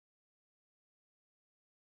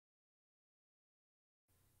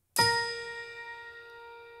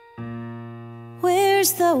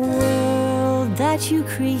There's the world that you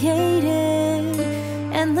created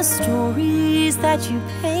and the stories that you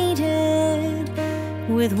painted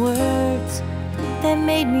with words that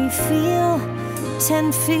made me feel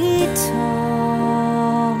 10 feet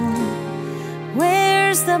tall.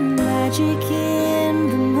 Where's the magic in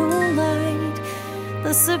the moonlight,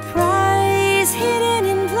 the surprise hidden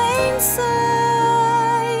in plain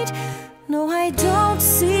sight? No, I don't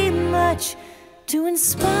see much to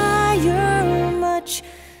inspire much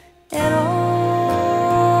at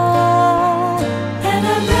all. And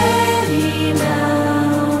I'm ready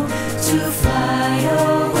now to fly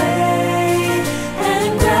away,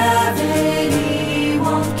 and gravity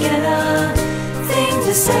won't get a thing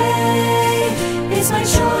to say. It's my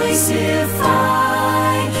choice if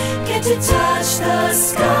I get to touch the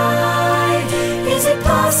sky. Is it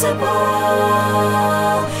possible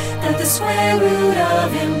that the square root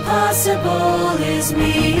of impossible is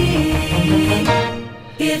me?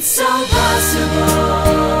 It's so possible.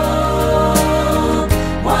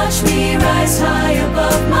 Watch me rise high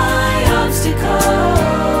above my